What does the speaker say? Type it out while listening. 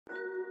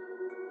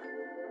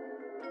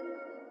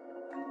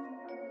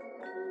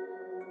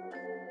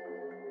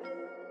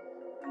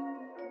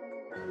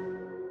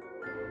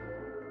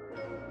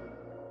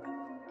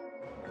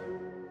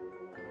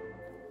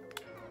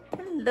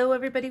Hello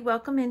everybody,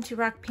 welcome into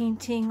Rock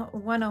Painting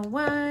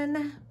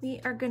 101. We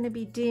are going to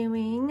be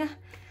doing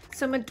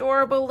some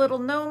adorable little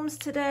gnomes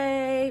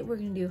today. We're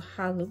going to do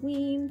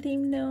Halloween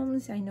themed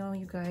gnomes. I know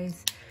you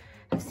guys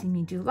have seen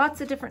me do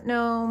lots of different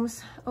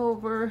gnomes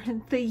over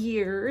the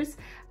years.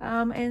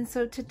 And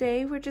so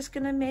today we're just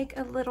going to make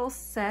a little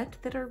set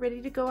that are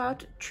ready to go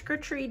out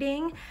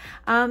trick-or-treating.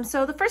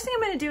 So the first thing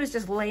I'm going to do is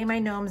just lay my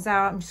gnomes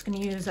out. I'm just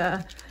going to use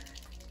a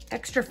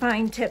extra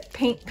fine tip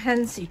paint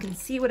pen so you can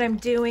see what I'm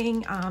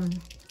doing.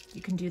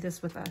 You can do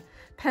this with a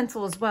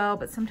pencil as well,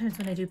 but sometimes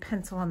when I do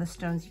pencil on the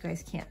stones, you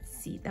guys can't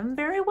see them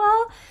very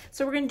well.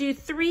 So we're gonna do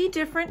 3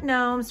 different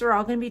gnomes. They're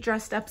all gonna be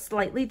dressed up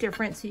slightly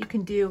different. So you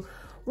can do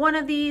one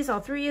of these, all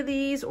 3 of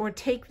these, or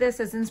take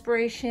this as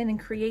inspiration and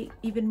create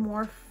even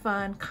more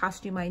fun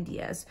costume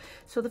ideas.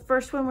 So the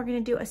first one, we're gonna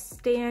do a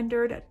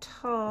standard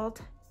tall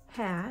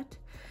hat.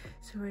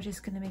 So we're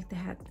just gonna make the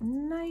hat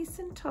nice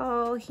and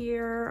tall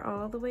here,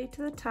 all the way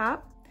to the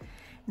top.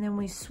 And then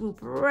we swoop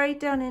right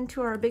down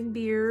into our big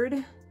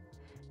beard.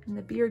 And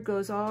the beard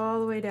goes all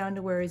the way down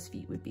to where his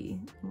feet would be.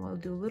 And we'll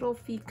do little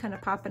feet kind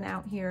of popping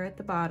out here at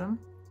the bottom.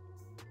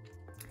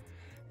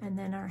 And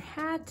then our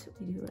hat,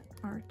 we do an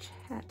arch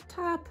hat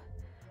top.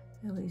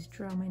 I always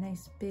draw my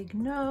nice big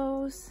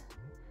nose.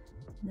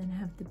 And then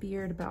have the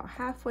beard about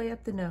halfway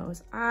up the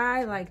nose.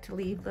 I like to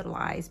leave little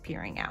eyes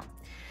peering out.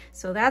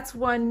 So that's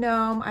one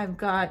gnome. I've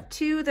got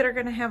 2 that are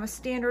gonna have a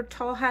standard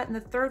tall hat, and the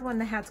third one,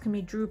 the hat's gonna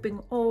be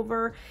drooping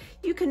over.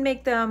 You can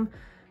make them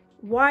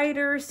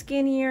wider,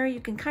 skinnier.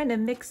 You can kind of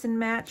mix and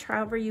match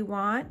however you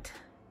want.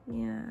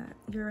 Yeah,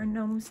 your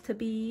gnomes to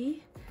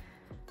be.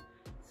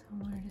 So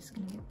we're just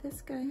gonna get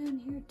this guy in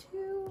here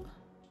too.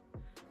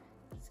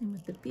 Same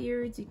with the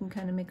beards. You can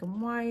kind of make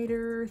them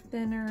wider,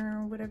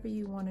 thinner, whatever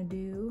you want to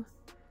do.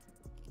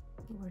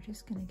 We're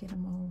just gonna get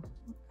them all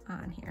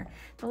on here.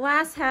 The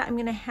last hat, I'm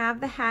gonna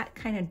have the hat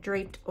kind of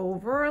draped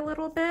over a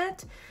little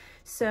bit.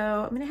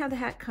 So I'm gonna have the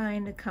hat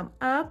kind of come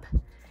up,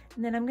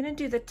 and then I'm gonna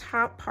do the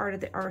top part of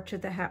the arch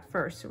of the hat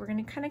first. So we're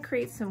gonna kind of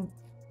create some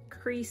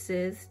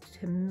creases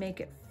to make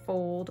it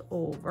fold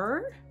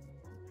over,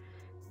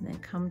 and then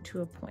come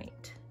to a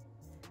point.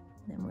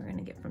 And then we're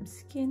gonna get from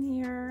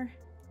skinnier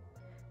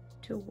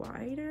to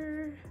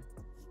wider,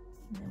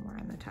 and then we're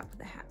on the top of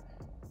the hat.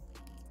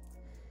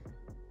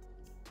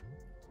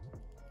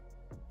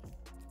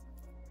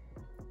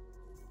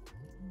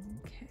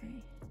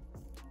 Okay.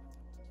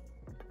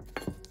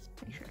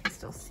 Make sure I can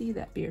still see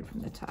that beard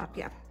from the top.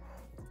 Yeah.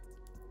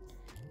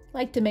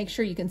 Like to make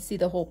sure you can see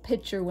the whole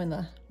picture when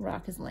the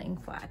rock is laying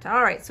flat.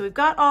 All right, so we've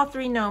got all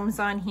 3 gnomes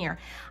on here.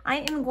 I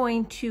am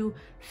going to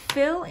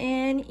fill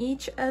in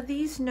each of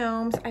these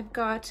gnomes. I've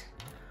got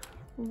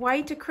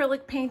white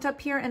acrylic paint up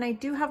here, and I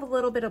do have a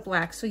little bit of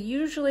black. So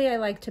usually I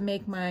like to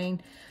make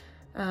mine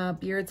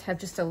beards have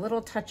just a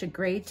little touch of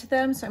gray to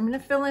them. So I'm gonna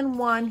fill in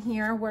one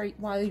here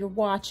while you're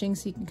watching,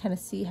 so you can kind of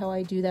see how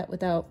I do that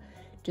without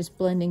just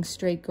blending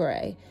straight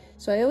gray.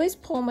 So I always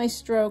pull my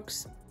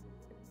strokes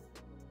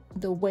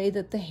the way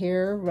that the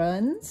hair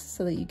runs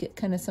so that you get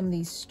kind of some of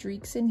these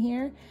streaks in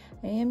here.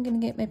 I am gonna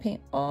get my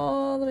paint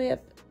all the way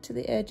up to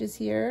the edges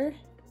here.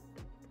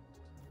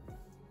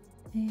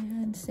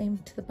 And same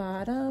to the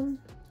bottom.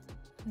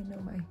 I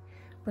know my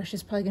brush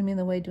is probably gonna be in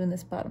the way doing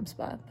this bottom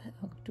spot, but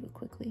I'll do it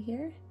quickly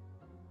here.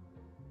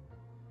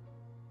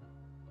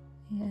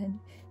 And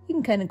you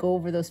can kind of go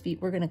over those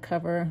feet. We're gonna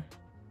cover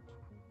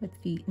with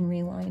feet and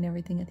reline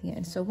everything at the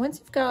end. So once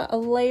you've got a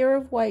layer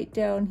of white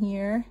down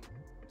here,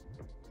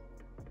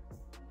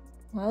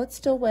 while it's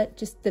still wet,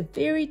 just the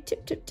very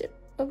tip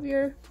of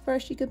your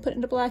brush you can put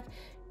into black.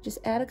 Just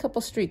add a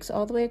couple streaks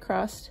all the way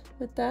across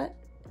with that.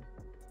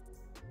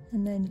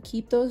 And then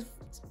keep those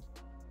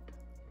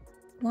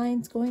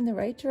lines going the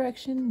right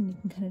direction, and you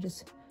can kind of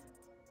just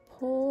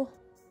pull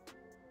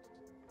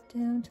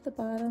down to the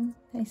bottom.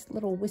 Nice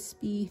little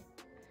wispy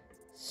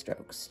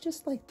strokes,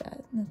 just like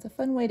that. And that's a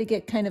fun way to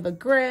get kind of a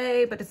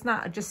gray, but it's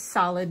not just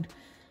solid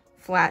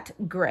flat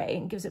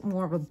gray. It gives it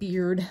more of a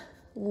beard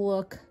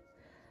look.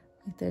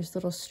 Like there's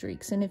little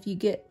streaks. And if you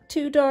get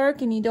too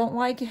dark and you don't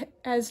like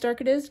as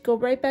dark it is, go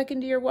right back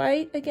into your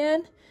white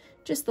again.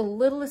 Just the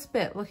littlest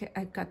bit. Look,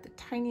 I've got the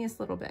tiniest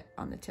little bit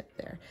on the tip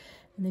there.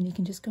 And then you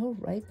can just go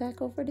right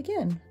back over it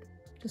again.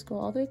 Just go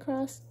all the way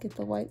across, get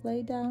the white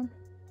laid down.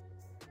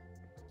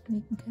 And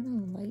you can kind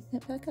of lighten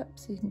it back up.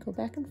 So you can go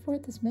back and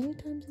forth as many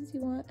times as you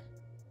want.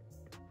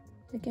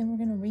 Again, we're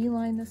gonna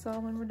reline this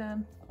all when we're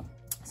done.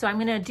 So I'm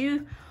gonna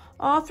do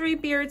all 3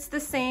 beards the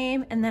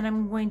same, and then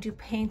I'm going to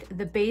paint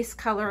the base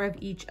color of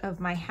each of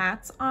my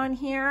hats on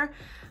here.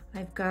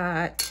 I've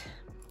got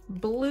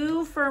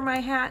blue for my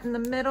hat in the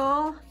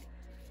middle,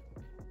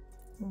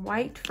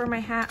 white for my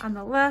hat on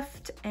the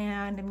left,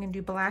 and I'm gonna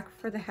do black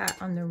for the hat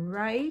on the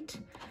right.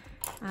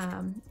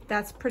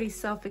 That's pretty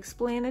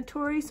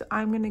self-explanatory, so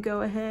I'm gonna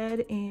go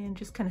ahead and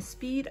just kind of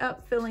speed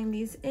up filling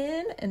these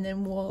in, and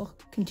then we'll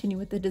continue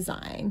with the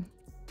design.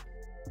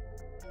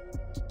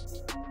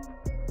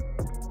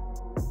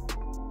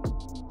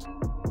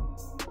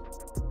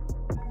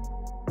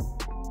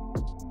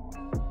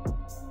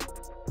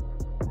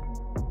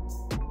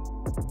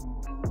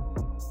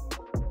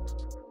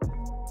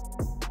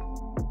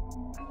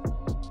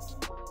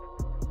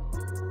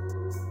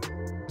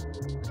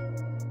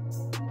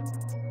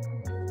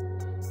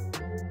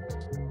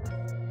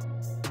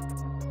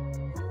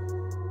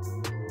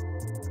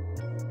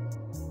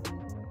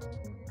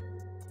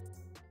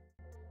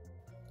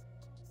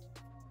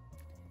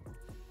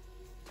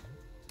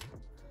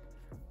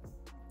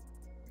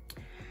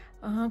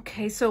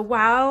 Okay, so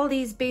while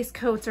these base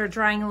coats are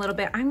drying a little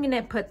bit, I'm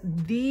gonna put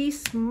the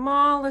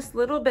smallest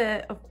little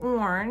bit of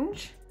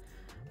orange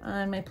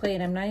on my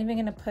plate. I'm not even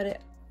gonna put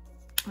it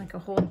like a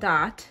whole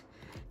dot.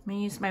 I'm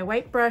gonna use my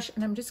white brush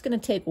and I'm just gonna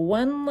take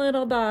one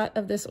little dot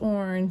of this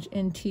orange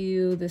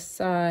into the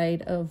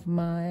side of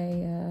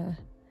my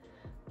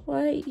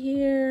white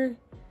here.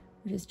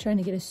 We're just trying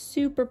to get a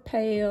super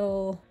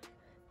pale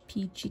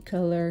peachy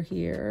color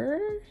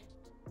here.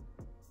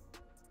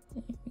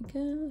 There we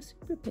go,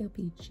 super pale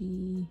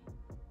peachy. And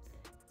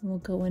we'll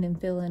go in and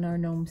fill in our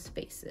gnome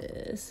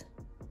spaces.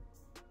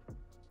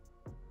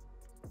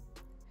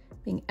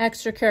 Being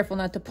extra careful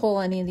not to pull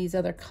any of these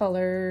other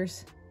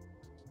colors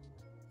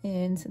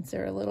in since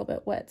they're a little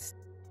bit wet.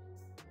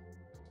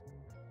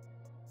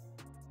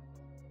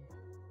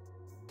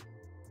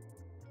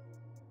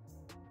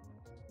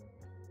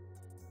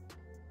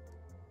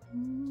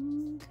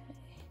 Okay,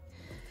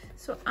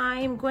 so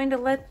I'm going to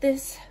let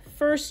this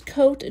first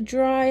coat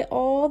dry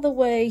all the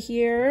way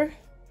here.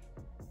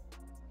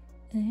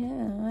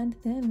 And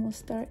then we'll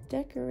start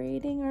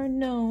decorating our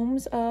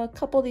gnomes. A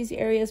couple of these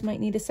areas might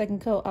need a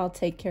second coat. I'll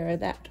take care of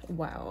that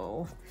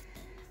while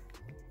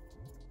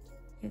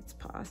it's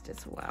paused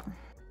as well.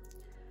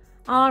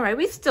 All right,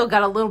 we've still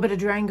got a little bit of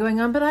drying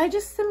going on, but I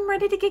just am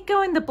ready to get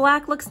going. The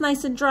black looks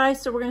nice and dry,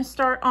 so we're gonna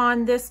start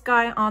on this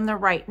guy on the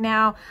right.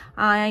 Now,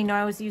 I know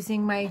I was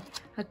using my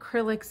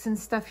acrylics and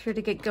stuff here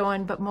to get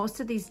going, but most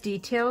of these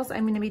details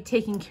I'm gonna be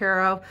taking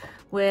care of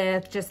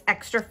with just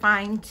extra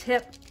fine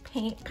tip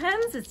paint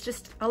pens. It's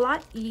just a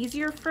lot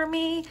easier for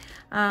me.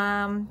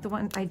 The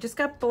one I just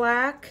got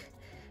black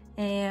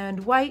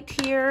and white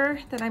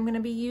here that I'm gonna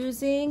be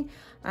using.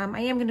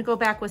 I am gonna go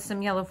back with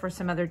some yellow for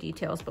some other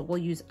details, but we'll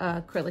use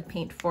acrylic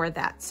paint for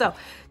that. So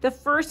the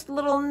first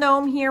little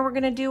gnome here we're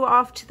gonna do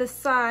off to the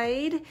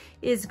side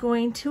is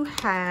going to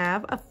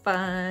have a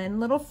fun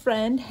little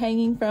friend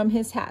hanging from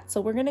his hat. So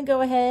we're gonna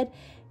go ahead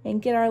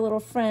and get our little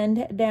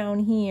friend down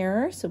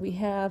here. So we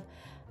have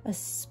a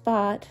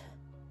spot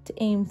to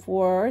aim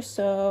for.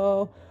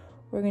 So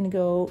we're gonna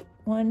go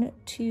 1,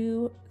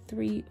 2,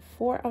 3,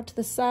 4 out to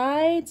the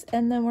sides,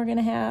 and then we're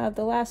gonna have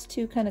the last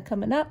two kind of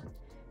coming up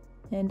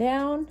and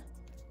down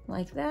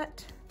like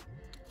that.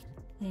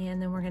 And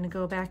then we're gonna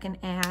go back and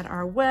add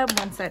our web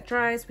once that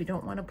dries. We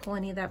don't wanna pull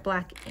any of that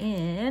black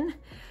in,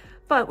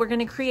 but we're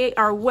gonna create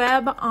our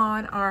web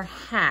on our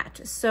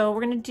hat. So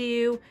we're gonna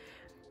do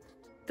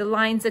the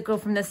lines that go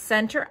from the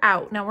center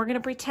out. Now we're gonna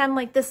pretend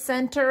like the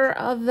center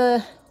of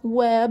the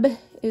web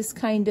is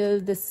kind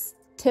of this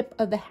tip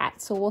of the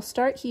hat. So we'll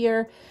start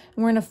here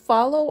and we're gonna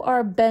follow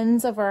our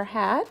bends of our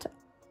hat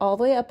all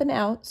the way up and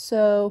out.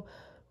 So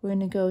we're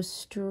gonna go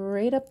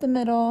straight up the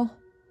middle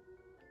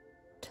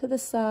to the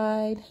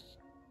side.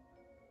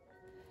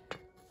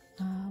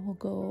 We'll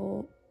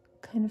go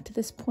kind of to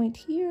this point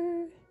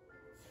here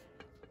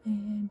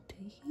and to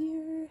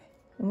here.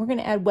 And we're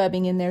gonna add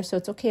webbing in there, so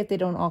it's okay if they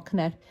don't all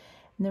connect.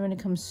 And then we're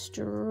gonna come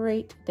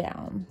straight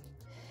down.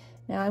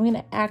 Now I'm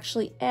gonna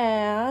actually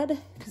add,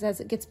 because as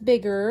it gets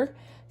bigger,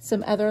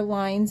 some other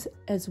lines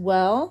as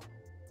well.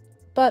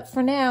 But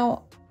for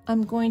now,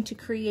 I'm going to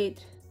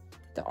create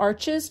the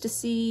arches to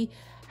see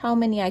how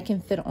many I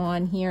can fit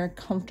on here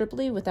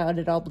comfortably without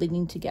it all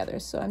bleeding together.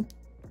 So I'm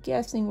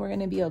guessing we're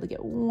gonna be able to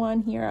get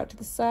one here out to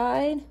the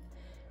side,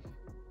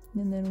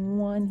 and then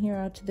one here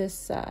out to this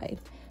side.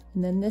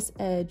 And then this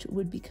edge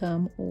would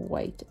become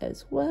white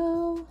as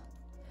well.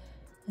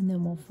 And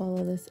then we'll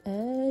follow this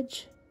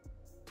edge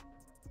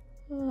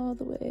all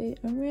the way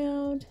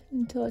around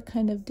until it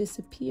kind of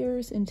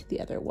disappears into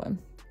the other one.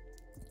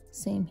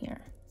 Same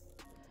here.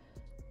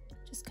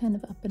 Just kind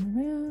of up and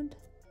around.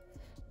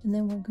 And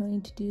then we're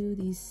going to do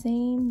these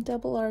same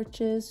double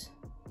arches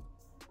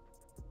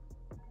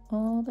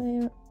all the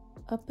way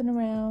up and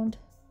around.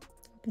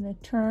 I'm gonna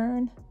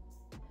turn.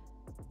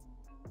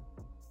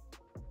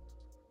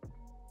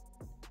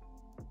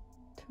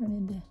 Turn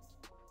into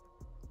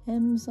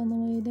M's on the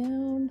way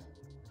down.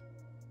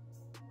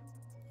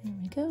 There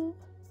we go.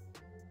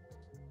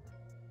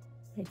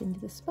 Right into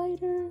the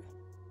spider.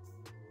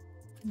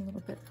 And a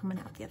little bit coming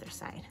out the other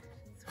side.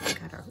 So we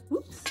got our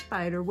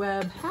spider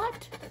web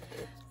hat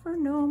for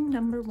gnome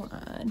number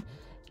 1.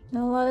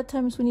 Now a lot of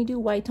times when you do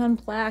white on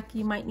black,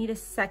 you might need a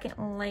second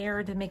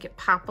layer to make it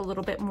pop a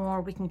little bit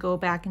more. We can go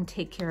back and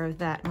take care of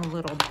that in a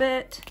little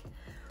bit.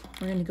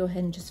 We're gonna go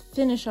ahead and just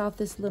finish off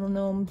this little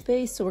gnome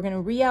face. So we're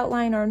gonna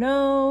re-outline our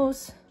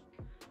nose.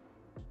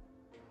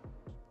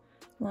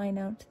 Line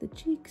out to the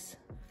cheeks.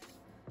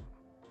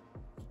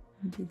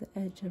 And do the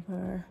edge of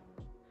our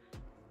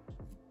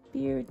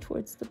beard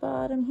towards the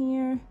bottom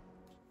here.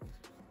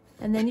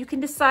 And then you can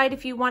decide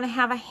if you want to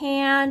have a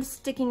hand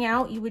sticking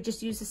out. You would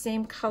just use the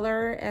same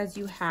color as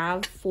you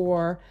have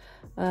for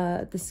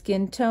the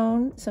skin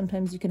tone.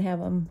 Sometimes you can have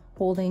them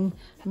holding,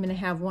 I'm going to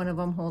have one of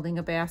them holding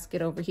a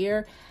basket over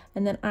here.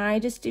 And then I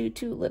just do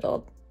 2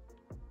 little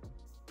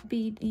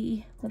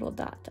beady little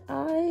dot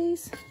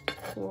eyes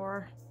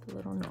for the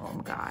little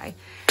gnome guy.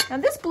 Now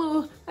this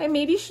blue, I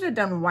maybe should have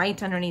done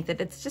white underneath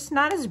it. It's just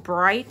not as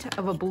bright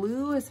of a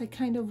blue as I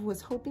kind of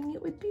was hoping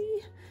it would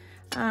be.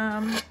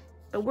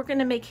 But we're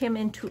gonna make him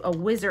into a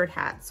wizard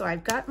hat. So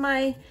I've got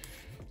my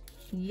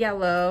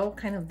yellow,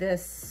 kind of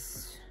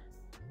this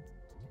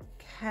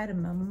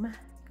cadmium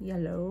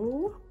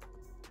yellow.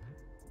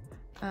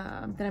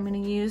 Then I'm gonna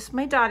use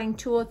my dotting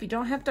tool. If you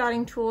don't have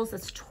dotting tools,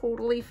 that's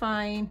totally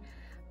fine.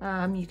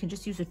 You can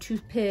just use a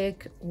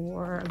toothpick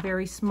or a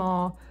very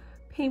small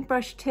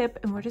paintbrush tip,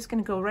 and we're just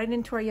gonna go right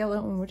into our yellow,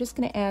 and we're just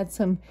gonna add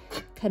some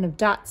kind of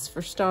dots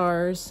for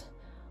stars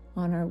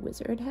on our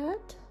wizard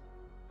hat.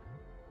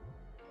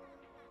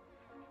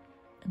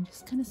 And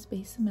just kind of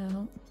space them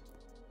out.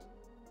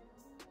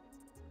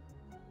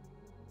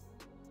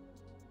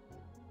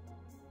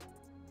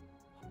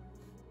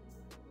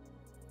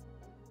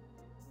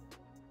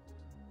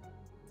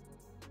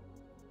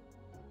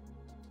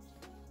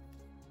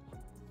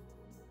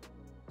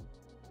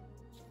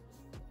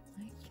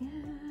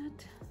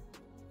 It.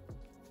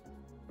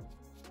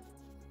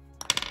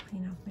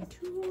 Clean off my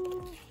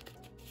tool,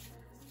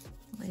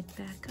 lid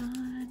back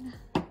on.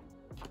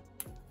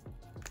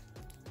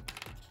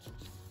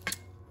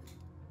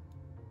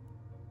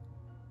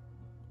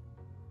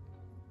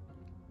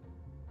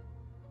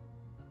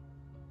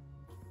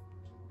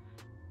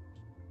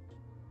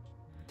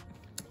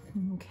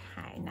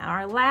 Okay, now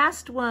our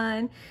last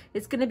one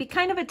is going to be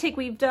kind of a take.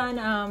 We've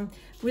done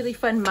really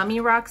fun mummy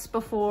rocks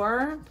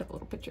before. Put a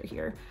little picture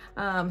here.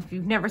 If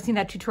you've never seen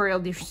that tutorial,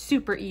 they're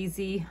super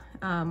easy.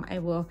 I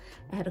will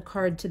add a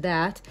card to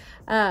that.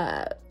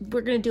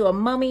 We're going to do a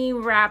mummy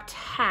wrapped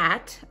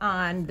hat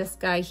on this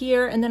guy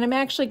here, and then I'm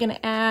actually going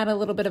to add a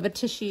little bit of a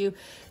tissue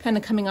kind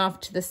of coming off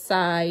to the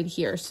side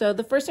here. So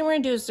the first thing we're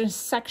going to do is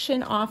just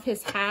section off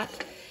his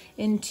hat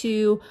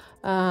into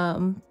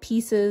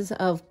pieces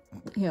of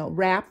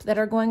wrap that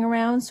are going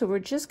around. So we're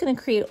just going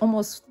to create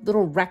almost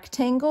little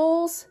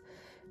rectangles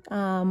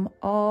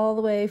all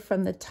the way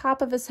from the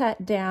top of his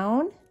hat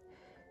down.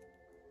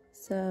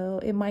 So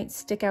it might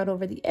stick out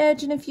over the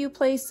edge in a few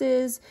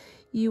places.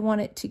 You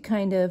want it to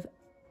kind of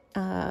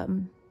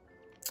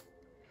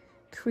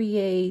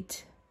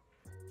create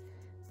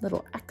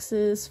little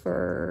X's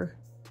for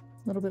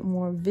a little bit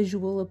more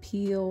visual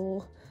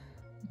appeal.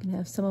 You can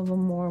have some of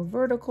them more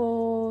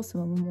vertical,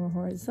 some of them more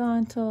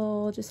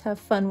horizontal. Just have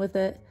fun with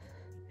it.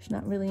 There's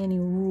not really any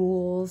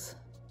rules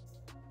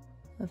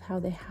of how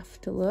they have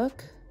to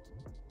look.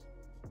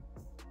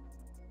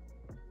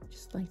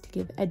 Just like to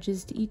give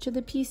edges to each of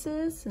the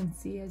pieces, and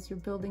see as you're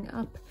building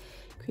up,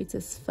 creates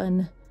this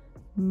fun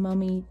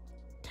mummy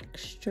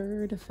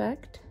textured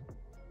effect.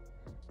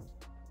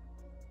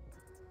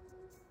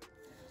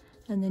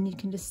 And then you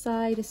can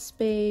decide a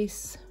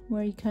space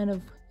where you kind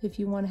of, if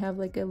you want to have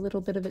like a little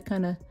bit of it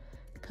kind of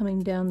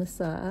coming down the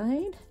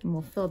side, and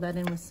we'll fill that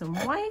in with some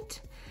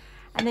white.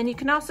 And then you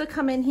can also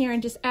come in here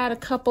and just add a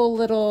couple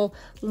little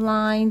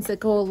lines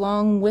that go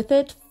along with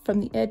it from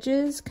the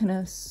edges, kind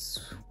of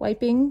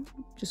swiping,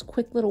 just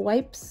quick little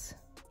wipes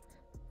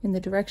in the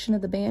direction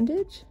of the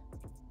bandage.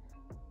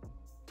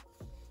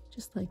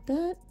 Just like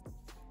that.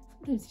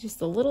 Sometimes just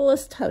the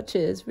littlest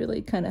touches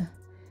really kind of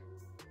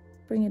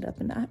bring it up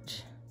a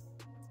notch.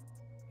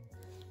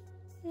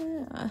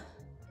 Yeah.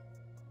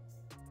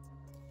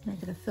 I'm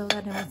gonna fill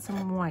that in with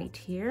some white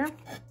here.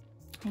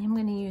 I am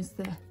gonna use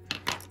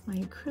my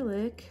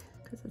acrylic,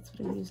 because that's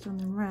what I used on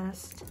the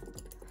rest.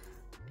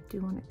 I do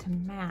want it to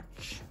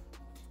match,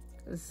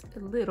 because a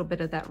little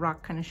bit of that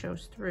rock kind of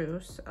shows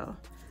through, so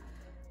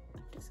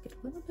just get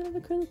a little bit of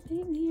acrylic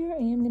paint in here. I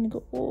am going to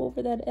go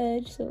over that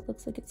edge so it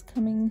looks like it's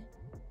coming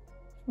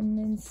from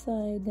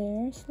inside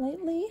there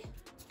slightly.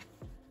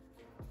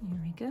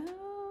 Here we go.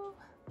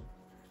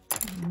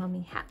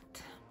 Mummy hat.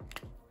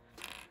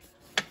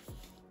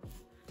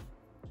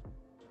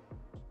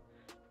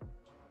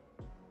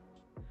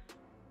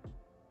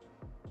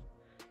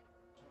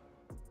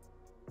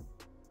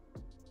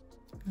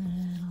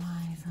 Little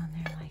eyes on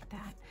there like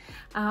that.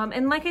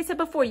 And like I said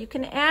before, you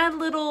can add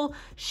little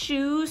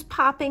shoes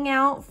popping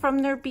out from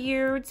their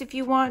beards if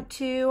you want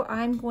to.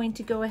 I'm going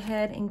to go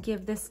ahead and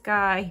give this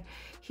guy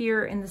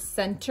here in the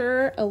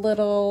center a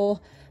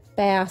little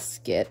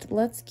basket.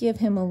 Let's give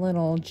him a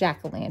little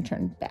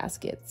jack-o'-lantern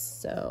basket.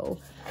 So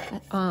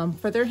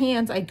for their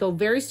hands, I go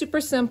very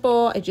super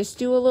simple. I just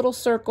do a little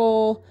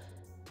circle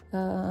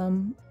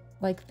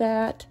like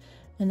that.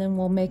 And then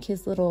we'll make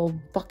his little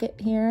bucket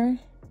here.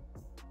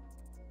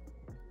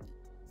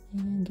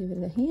 And give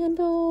it a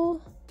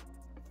handle.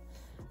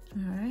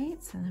 All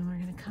right, so then we're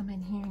gonna come in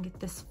here and get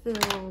this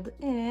filled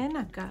in.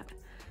 I've got,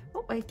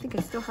 oh, I think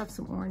I still have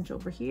some orange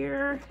over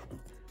here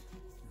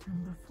from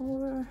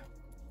before.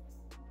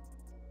 So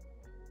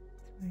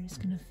we're just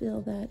gonna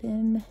fill that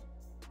in.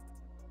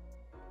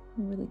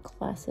 A really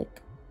classic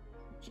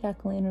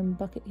jack-o'-lantern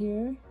bucket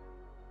here.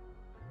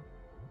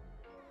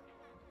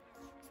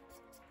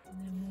 And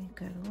then we've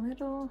got a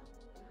little,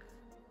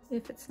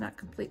 if it's not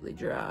completely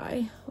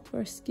dry,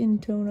 or skin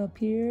tone up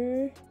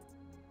here.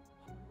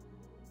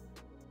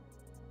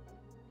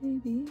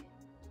 Maybe.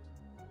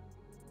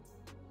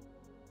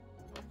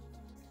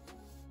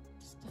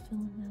 Just to fill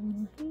in that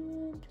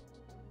little hand.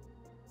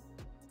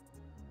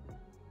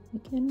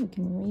 Again, we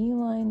can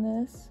reline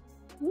this.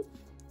 Whoop.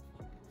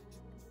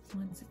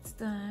 once it's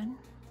done.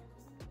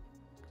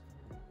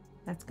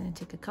 That's going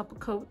to take a couple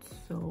coats,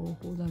 so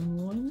hold on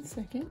 1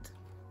 second.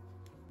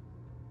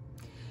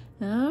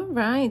 All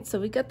right, so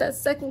we got that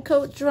second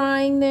coat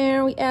drying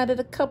there. We added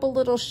a couple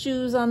little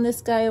shoes on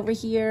this guy over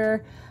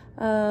here.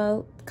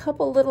 A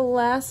couple little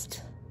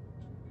last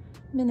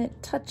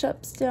minute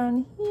touch-ups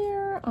down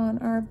here on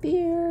our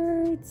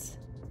beards.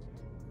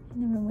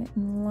 And then we went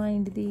and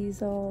lined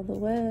these all the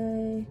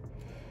way.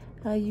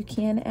 You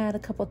can add a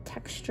couple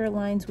texture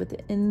lines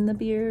within the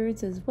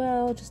beards as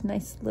well. Just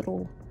nice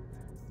little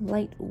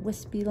light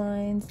wispy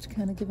lines to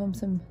kind of give them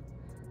some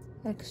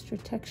extra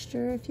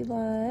texture if you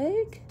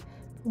like.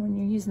 But when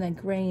you're using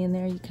that gray in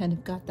there, you kind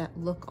of got that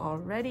look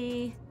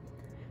already.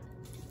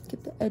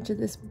 Get the edge of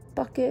this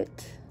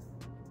bucket.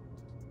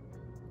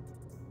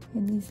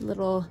 And these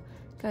little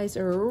guys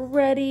are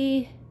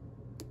ready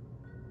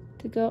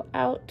to go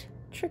out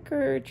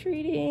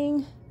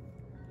trick-or-treating.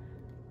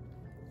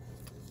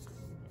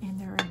 And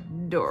they're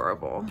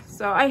adorable.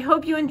 So I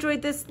hope you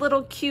enjoyed this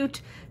little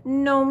cute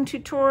gnome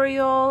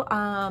tutorial.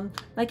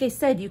 Like I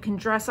said, you can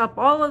dress up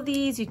all of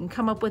these. You can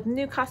come up with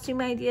new costume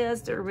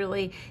ideas. They're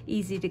really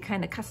easy to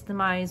kind of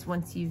customize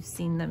once you've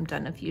seen them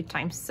done a few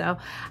times. So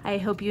I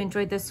hope you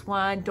enjoyed this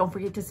one. Don't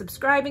forget to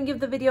subscribe and give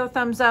the video a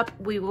thumbs up.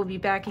 We will be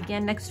back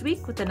again next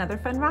week with another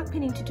fun rock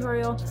painting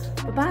tutorial.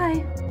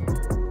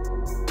 Bye-bye.